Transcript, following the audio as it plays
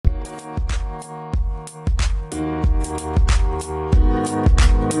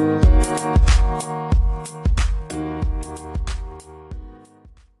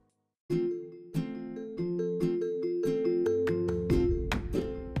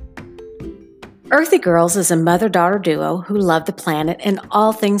Earthy Girls is a mother-daughter duo who love the planet and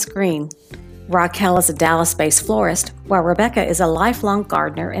all things green. Raquel is a Dallas-based florist, while Rebecca is a lifelong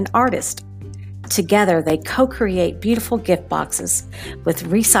gardener and artist. Together, they co-create beautiful gift boxes with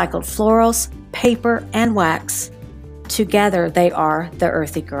recycled florals, paper, and wax. Together, they are the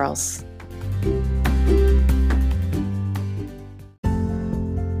Earthy Girls.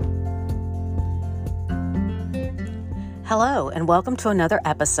 Hello, and welcome to another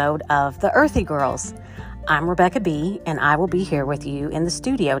episode of The Earthy Girls. I'm Rebecca B., and I will be here with you in the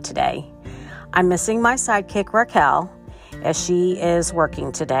studio today. I'm missing my sidekick, Raquel, as she is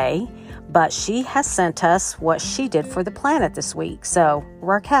working today, but she has sent us what she did for the planet this week. So,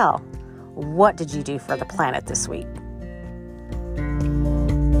 Raquel, what did you do for the planet this week?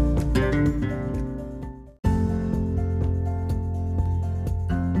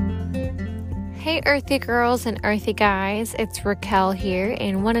 Hey Earthy Girls and Earthy Guys, it's Raquel here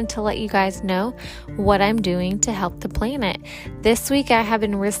and wanted to let you guys know what I'm doing to help the planet. This week I have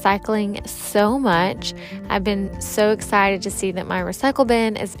been recycling so much. I've been so excited to see that my recycle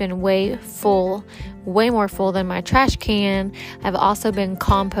bin has been way more full than my trash can. I've also been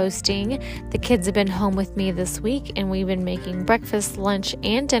composting. The kids have been home with me this week and we've been making breakfast, lunch,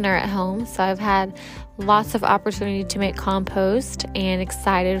 and dinner at home. So I've had lots of opportunity to make compost and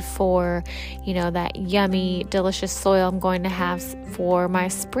excited for, that yummy, delicious soil I'm going to have for my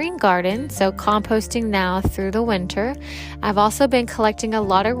spring garden. So composting now through the winter. I've also been collecting a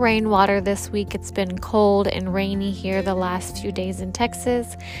lot of rainwater this week. It's been cold and rainy here the last few days in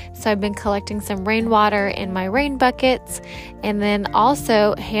Texas. So I've been collecting some rainwater in my rain buckets and then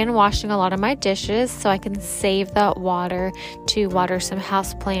also hand washing a lot of my dishes so I can save that water to water some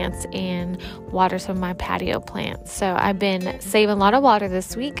house plants and water some of my patio plants. So I've been saving a lot of water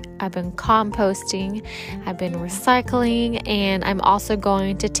this week. I've been composting, I've been recycling, and I'm also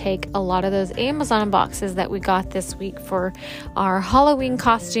going to take a lot of those Amazon boxes that we got this week for our Halloween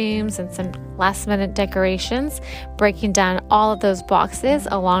costumes and some last minute decorations, breaking down all of those boxes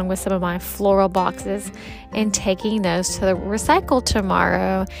along with some of my floral boxes and taking those to the recycle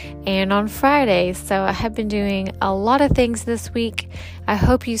tomorrow and on Friday. So I have been doing a lot of things this week. I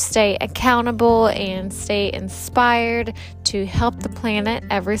hope you stay accountable and stay inspired to help the planet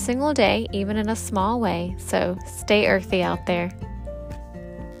every single day, even in a small way. So stay earthy out there.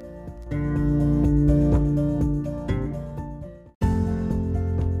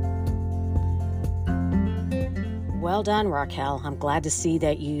 Well done, Raquel. I'm glad to see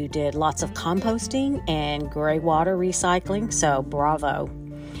that you did lots of composting and gray water recycling, so bravo.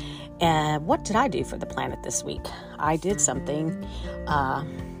 What did I do for the planet this week? I did something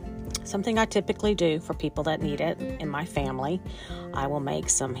I typically do for people that need it in my family. I will make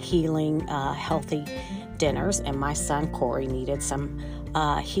some healing, healthy dinners, and my son Corey needed some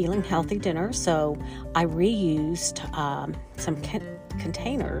healing, healthy dinners, so I reused some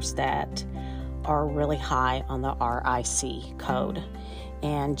containers that are really high on the RIC code.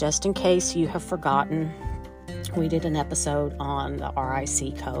 And just in case you have forgotten, we did an episode on the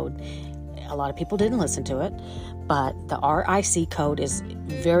RIC code. A lot of people didn't listen to it, but the RIC code is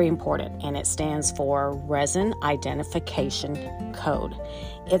very important, and it stands for Resin Identification Code.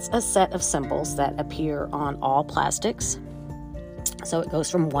 It's a set of symbols that appear on all plastics. So it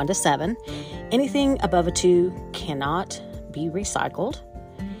goes from 1 to 7. Anything above a 2 cannot be recycled,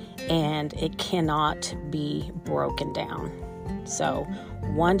 and it cannot be broken down. So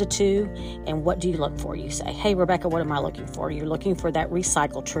 1 to 2, and what do you look for? You say, hey, Rebecca, what am I looking for? You're looking for that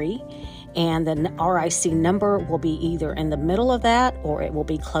recycle tree, and the RIC number will be either in the middle of that or it will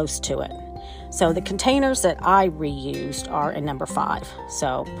be close to it. So the containers that I reused are in number 5,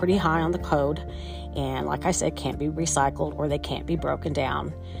 so pretty high on the code, and like I said, can't be recycled or they can't be broken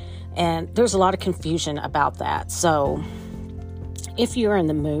down. And there's a lot of confusion about that, so if you're in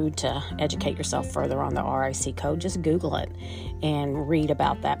the mood to educate yourself further on the RIC code, just Google it and read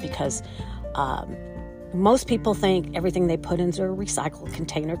about that, because most people think everything they put into a recycled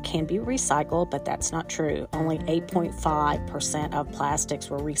container can be recycled, but that's not true. Only 8.5% of plastics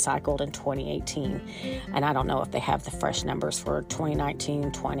were recycled in 2018. And I don't know if they have the fresh numbers for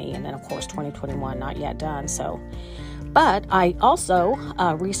 2019, 20, and then of course 2021 not yet done. But I also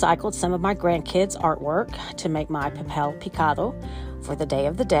recycled some of my grandkids' artwork to make my papel picado for the Day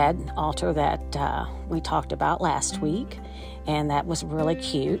of the Dead altar that we talked about last week, and that was really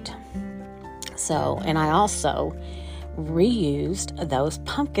cute. So, and I also reused those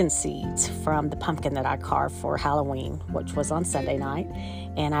pumpkin seeds from the pumpkin that I carved for Halloween, which was on Sunday night,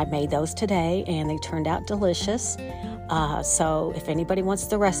 and I made those today, and they turned out delicious. So if anybody wants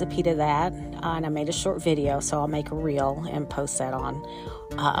the recipe to that, and I made a short video, so I'll make a reel and post that on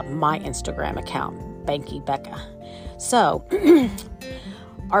my Instagram account, Banky Becca. So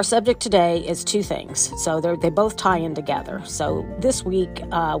our subject today is two things. So they both tie in together. So this week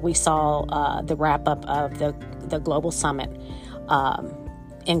we saw the wrap up of the Global Summit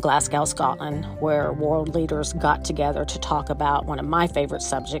in Glasgow, Scotland, where world leaders got together to talk about one of my favorite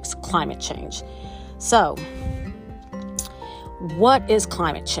subjects, climate change. So, what is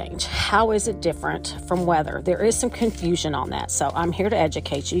climate change? How is it different from weather? There is some confusion on that, so I'm here to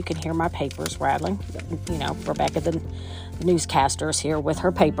educate you. You can hear my papers rattling. Rebecca, the newscaster, is here with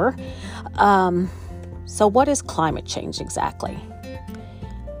her paper. So what is climate change exactly?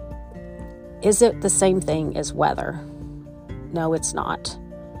 Is it the same thing as weather? No, it's not.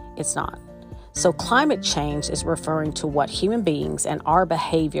 It's not. So climate change is referring to what human beings and our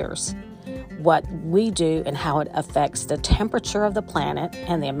behaviors, what we do and how it affects the temperature of the planet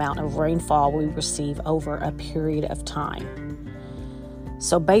and the amount of rainfall we receive over a period of time.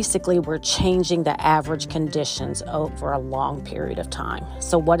 So basically, we're changing the average conditions over a long period of time.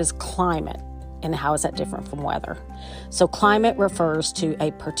 So what is climate and how is that different from weather? So climate refers to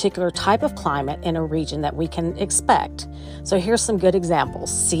a particular type of climate in a region that we can expect. So here's some good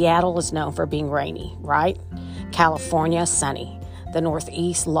examples. Seattle is known for being rainy, right? California, sunny. The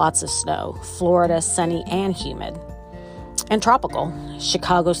Northeast, lots of snow. Florida, sunny and humid. And tropical.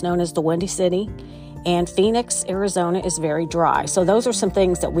 Chicago's known as the Windy City. And Phoenix, Arizona is very dry. So those are some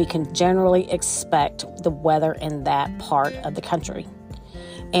things that we can generally expect the weather in that part of the country.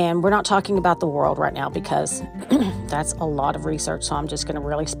 And we're not talking about the world right now because that's a lot of research. So I'm just going to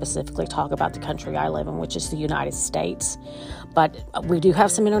really specifically talk about the country I live in, which is the United States. But we do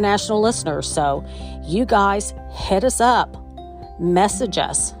have some international listeners. So you guys hit us up, message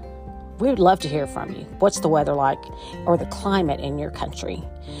us. We would love to hear from you. What's the weather like or the climate in your country?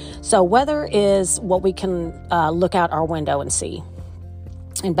 So weather is what we can look out our window and see.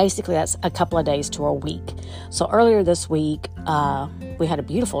 And basically, that's a couple of days to a week. So earlier this week, we had a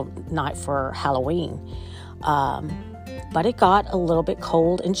beautiful night for Halloween. But it got a little bit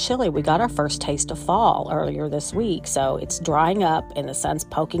cold and chilly. We got our first taste of fall earlier this week. So it's drying up and the sun's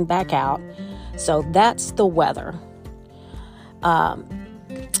poking back out. So that's the weather.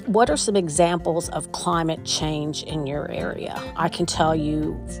 What are some examples of climate change in your area? I can tell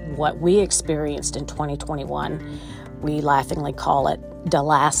you what we experienced in 2021. We laughingly call it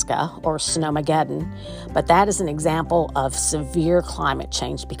Dalaska or Snowmageddon, but that is an example of severe climate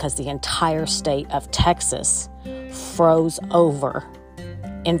change because the entire state of Texas froze over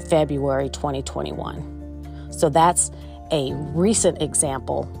in February 2021. So that's a recent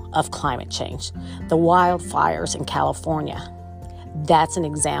example of climate change. The wildfires in California, that's an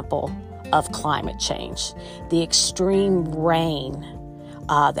example of climate change. The extreme rain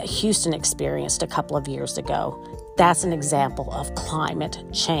that Houston experienced a couple of years ago, that's an example of climate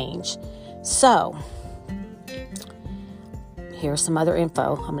change. So, here's some other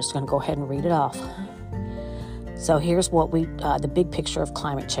info. I'm just going to go ahead and read it off. So here's what the big picture of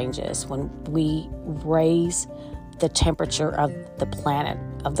climate change is. When we raise the temperature of the planet,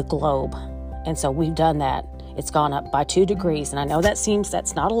 of the globe, and so we've done that. It's gone up by 2 degrees, and I know that's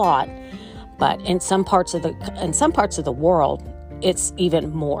not a lot, but in some parts of the world, it's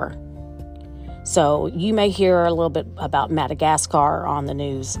even more. So you may hear a little bit about Madagascar on the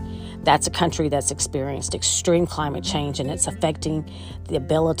news. That's a country that's experienced extreme climate change, and it's affecting the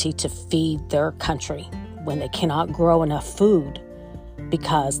ability to feed their country when they cannot grow enough food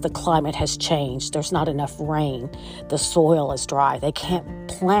because the climate has changed. There's not enough rain. The soil is dry. They can't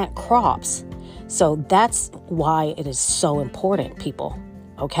plant crops. So that's why it is so important, people.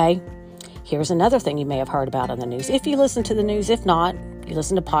 Okay? Here's another thing you may have heard about on the news. If you listen to the news, if not, you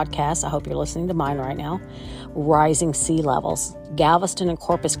listen to podcasts. I hope you're listening to mine right now. Rising sea levels. Galveston and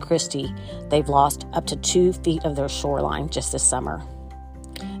Corpus Christi, they've lost up to 2 feet of their shoreline just this summer.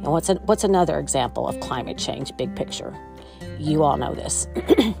 And what's another example of climate change, big picture? You all know this.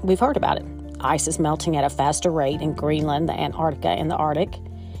 We've heard about it. Ice is melting at a faster rate in Greenland, the Antarctica, and the Arctic.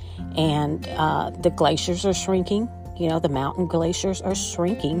 And the glaciers are shrinking. The mountain glaciers are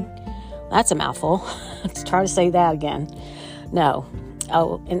shrinking. That's a mouthful. Let's try to say that again. No.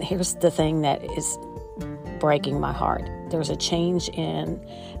 Oh, and here's the thing that is breaking my heart. There's a change in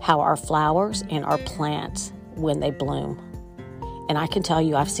how our flowers and our plants, when they bloom. And I can tell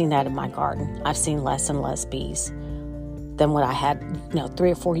you, I've seen that in my garden. I've seen less and less bees than what I had,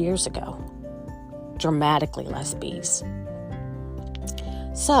 3 or 4 years ago. Dramatically less bees.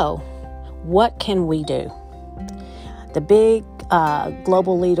 So, what can we do? The big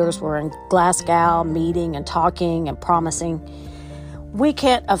global leaders were in Glasgow meeting and talking and promising. We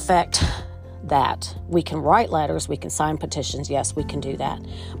can't affect that. We can write letters, we can sign petitions, yes, we can do that.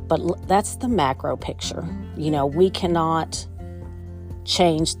 But that's the macro picture. We cannot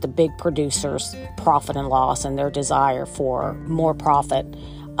change the big producers' profit and loss and their desire for more profit,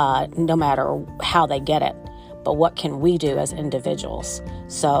 no matter how they get it. But what can we do as individuals?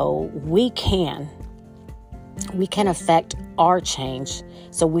 So we can affect our change,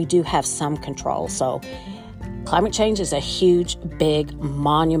 so we do have some control. So climate change is a huge, big,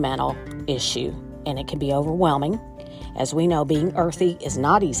 monumental issue, and it can be overwhelming. As we know, being earthy is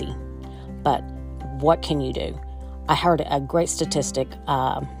not easy, but what can you do? I heard a great statistic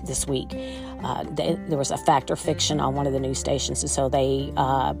this week. There was a fact or fiction on one of the news stations, and so they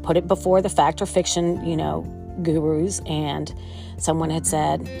put it before the fact or fiction, gurus, and someone had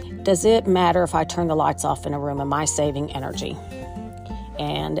said, does it matter if I turn the lights off in a room? Am I saving energy?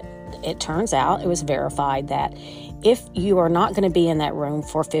 And it turns out, it was verified, that if you are not going to be in that room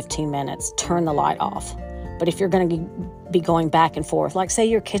for 15 minutes, turn the light off. But if you're going to be going back and forth, like say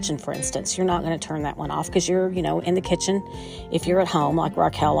your kitchen, for instance, you're not going to turn that one off because you're, in the kitchen. If you're at home, like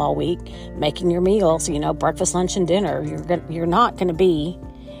Raquel all week, making your meals, breakfast, lunch, and dinner, you're not going to be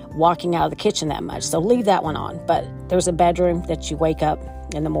walking out of the kitchen that much. So leave that one on. But there's a bedroom that you wake up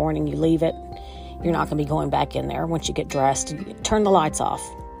in the morning, you leave it. You're not going to be going back in there. Once you get dressed, turn the lights off.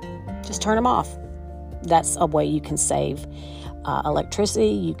 Just turn them off. That's a way you can save electricity,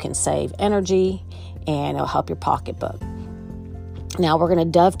 you can save energy, and it'll help your pocketbook. Now we're going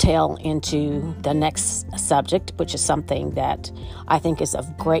to dovetail into the next subject, which is something that I think is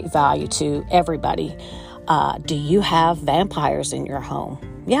of great value to everybody. Do you have vampires in your home?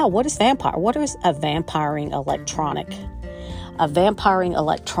 Yeah, what is vampire? What is a vampiring electronic? A vampiring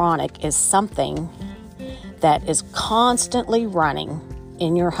electronic is something that is constantly running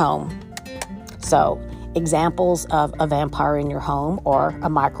in your home. So examples of a vampire in your home are a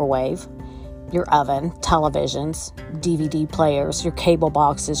microwave, your oven, televisions, DVD players, your cable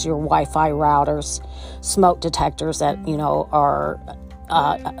boxes, your Wi-Fi routers, smoke detectors that, are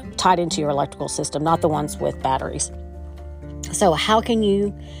tied into your electrical system, not the ones with batteries. So how can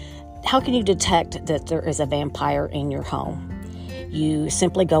you detect that there is a vampire in your home? You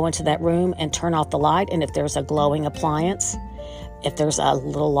simply go into that room and turn off the light, and if there's a glowing appliance, if there's a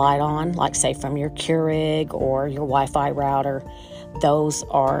little light on, like say from your Keurig or your Wi-Fi router, those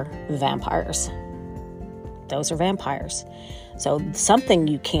are vampires. Those are vampires. So something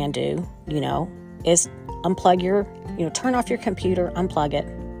you can do, is unplug turn off your computer, unplug it.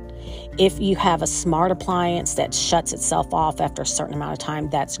 If you have a smart appliance that shuts itself off after a certain amount of time,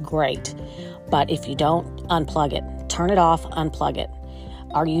 that's great. But if you don't, unplug it. Turn it off, unplug it.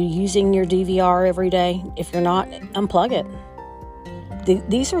 Are you using your DVR every day? If you're not, unplug it.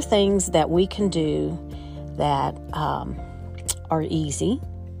 These are things that we can do that are easy.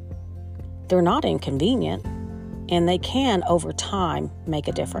 They're not inconvenient, and they can, over time, make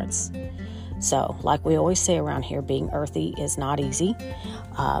a difference. So, like we always say around here, being earthy is not easy,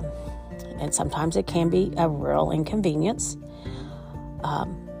 and sometimes it can be a real inconvenience.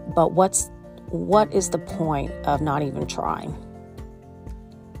 But what is the point of not even trying?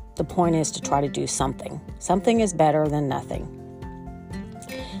 The point is to try to do something. Something is better than nothing.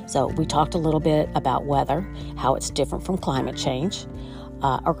 So we talked a little bit about weather, how it's different from climate change,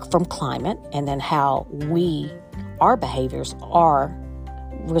 or from climate, and then how our behaviors are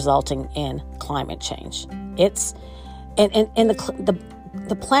resulting in climate change.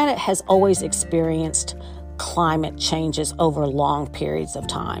 The planet has always experienced climate changes over long periods of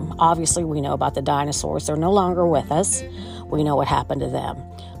time. Obviously, we know about the dinosaurs. They're no longer with us. We know what happened to them.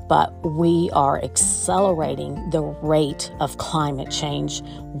 But we are accelerating the rate of climate change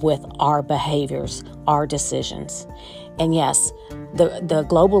with our behaviors, our decisions. And yes, the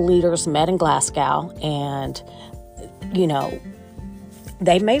global leaders met in Glasgow, and,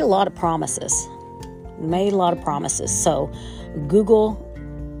 they made a lot of promises. So Google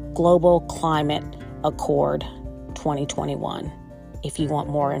Global Climate Accord 2021 if you want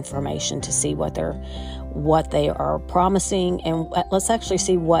more information to see what they are promising, and let's actually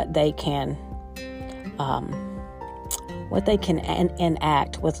see what they can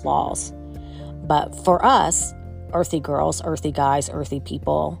enact with laws. But for us, earthy girls, earthy guys, earthy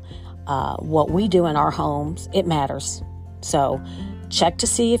people, what we do in our homes, it matters. So check to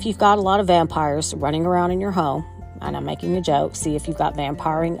see if you've got a lot of vampires running around in your home. And I'm making a joke. See if you've got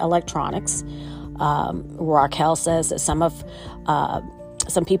vampiring electronics. Raquel says that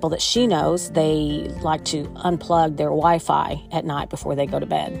some people that she knows, they like to unplug their Wi-Fi at night before they go to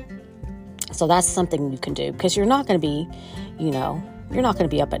bed. So that's something you can do, because you're not going to be, you're not going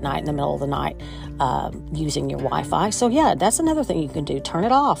to be up at night in the middle of the night using your Wi-Fi. So yeah, that's another thing you can do. Turn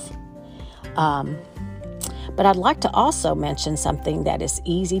it off. But I'd like to also mention something that is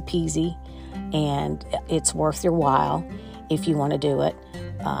easy peasy and it's worth your while if you want to do it.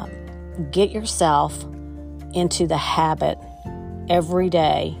 Get yourself into the habit every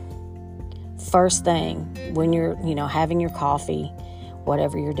day. First thing, when you're, having your coffee,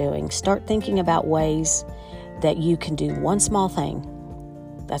 whatever you're doing, start thinking about ways that you can do one small thing.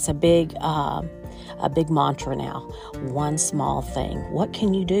 That's a big mantra now. One small thing. What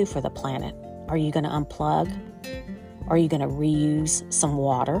can you do for the planet? Are you going to unplug? Are you going to reuse some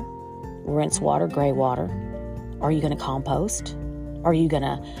water? Rinse water, gray water? Are you going to compost? Are you going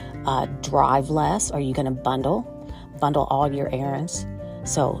to drive less? Are you going to bundle all your errands?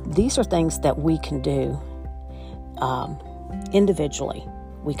 So these are things that we can do individually.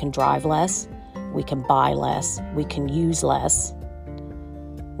 We can drive less. We can buy less. We can use less.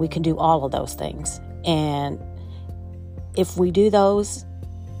 We can do all of those things. And if we do those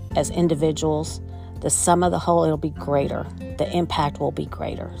as individuals, the sum of the whole, it'll be greater. The impact will be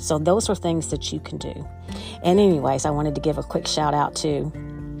greater. So those are things that you can do. And anyways, I wanted to give a quick shout out to,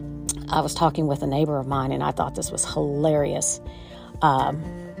 I was talking with a neighbor of mine and I thought this was hilarious.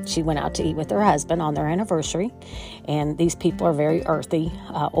 She went out to eat with her husband on their anniversary. And these people are very earthy,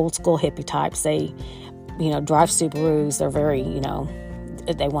 old school hippie types. They, drive Subarus. They're very,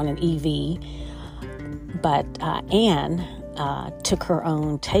 they want an EV. But Anne took her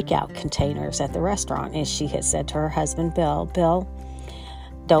own takeout containers at the restaurant, and she had said to her husband, Bill,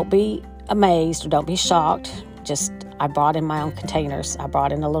 don't be amazed or don't be shocked. I brought in my own containers. I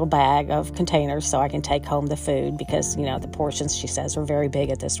brought in a little bag of containers so I can take home the food because, the portions, she says, are very big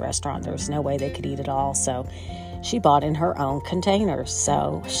at this restaurant. There's no way they could eat it all. So she bought in her own containers.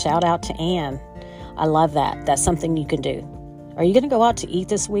 So shout out to Anne. I love that. That's something you can do. Are you going to go out to eat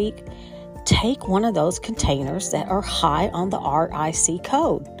this week? Take one of those containers that are high on the RIC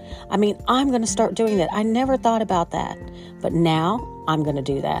code. I'm going to start doing that. I never thought about that, but now I'm going to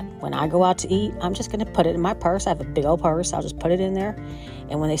do that. When I go out to eat, I'm just going to put it in my purse. I have a big old purse. I'll just put it in there.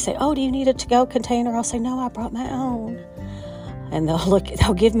 And when they say, oh, do you need a to-go container? I'll say, no, I brought my own. And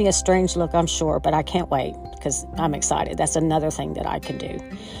they'll give me a strange look, I'm sure, but I can't wait because I'm excited. That's another thing that I can do.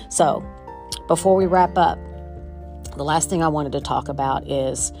 So before we wrap up, the last thing I wanted to talk about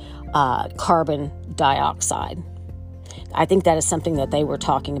is carbon dioxide. I think that is something that they were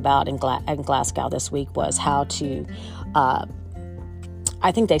talking about in Glasgow this week, was how to,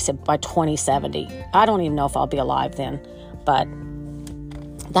 I think they said by 2070. I don't even know if I'll be alive then, but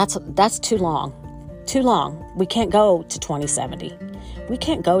that's too long. Too long. We can't go to 2070. We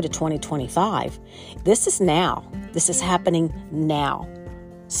can't go to 2025. This is now. This is happening now.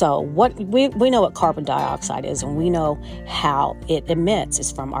 So what we know what carbon dioxide is, and we know how it emits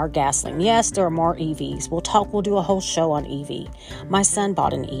is from our gasoline. Yes, there are more EVs. We'll do a whole show on EV. My son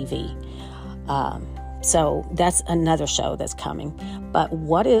bought an EV. So that's another show that's coming. But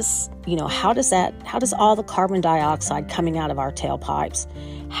what is, how does all the carbon dioxide coming out of our tailpipes,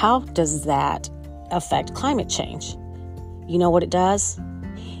 how does that affect climate change? You know what it does?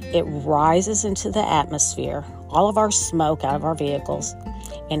 It rises into the atmosphere, all of our smoke out of our vehicles,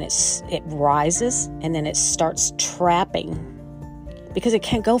 and it rises and then it starts trapping because it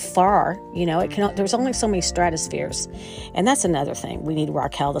can't go far. There's only so many stratospheres. And that's another thing. We need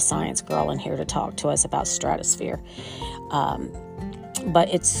Raquel, the science girl, in here to talk to us about stratosphere. But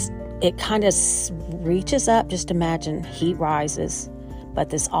it kind of reaches up. Just imagine heat rises,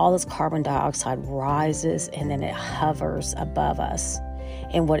 but all this carbon dioxide rises and then it hovers above us.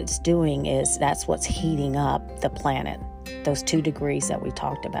 And what it's doing is that's what's heating up the planet, those 2 degrees that we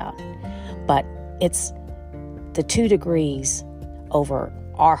talked about. But it's the 2 degrees over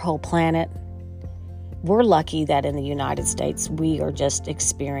our whole planet. We're lucky that in the United States, we are just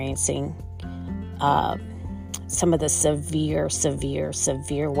experiencing some of the severe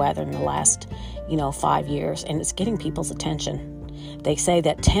weather in the last, 5 years, and it's getting people's attention. They say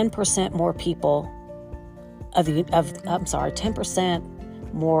that 10% more people 10%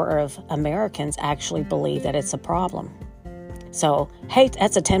 more of Americans actually believe that it's a problem. So, hey,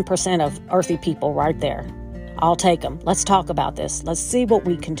 that's a 10% of earthy people right there. I'll take them. Let's talk about this. Let's see what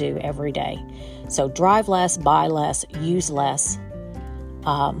we can do every day. So drive less, buy less, use less.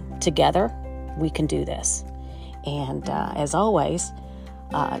 Together, we can do this. And as always,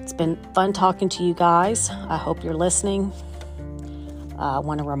 it's been fun talking to you guys. I hope you're listening. I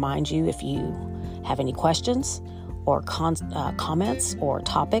want to remind you, if you have any questions or comments or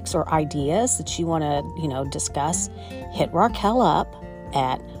topics or ideas that you want to, discuss, hit Raquel up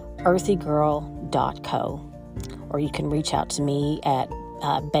at earthygirl.co. Or you can reach out to me at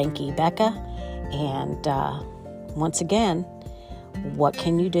Banky Becca. And once again, what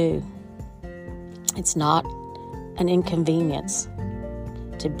can you do? It's not an inconvenience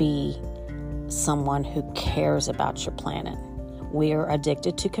to be someone who cares about your planet. We are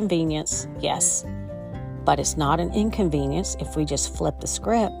addicted to convenience, yes, but it's not an inconvenience if we just flip the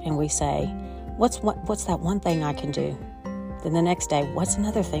script and we say, what's that one thing I can do? Then the next day, what's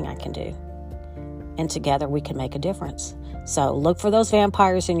another thing I can do? And together we can make a difference. So look for those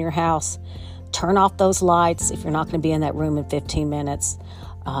vampires in your house. Turn off those lights if you're not going to be in that room in 15 minutes.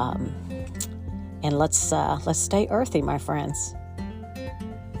 And let's stay earthy, my friends.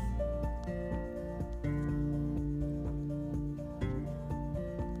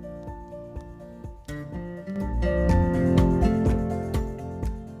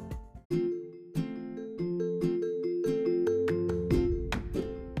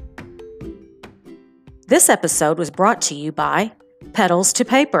 This episode was brought to you by Petals to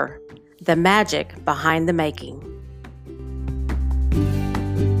Paper, the magic behind the making.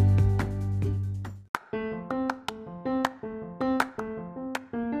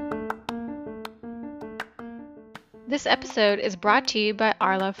 This episode is brought to you by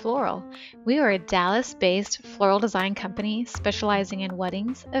Arla Floral. We are a Dallas-based floral design company specializing in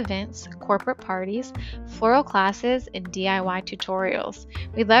weddings, events, corporate parties, floral classes, and DIY tutorials.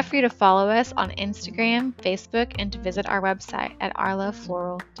 We'd love for you to follow us on Instagram, Facebook, and to visit our website at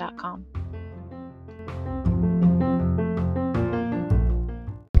arlafloral.com.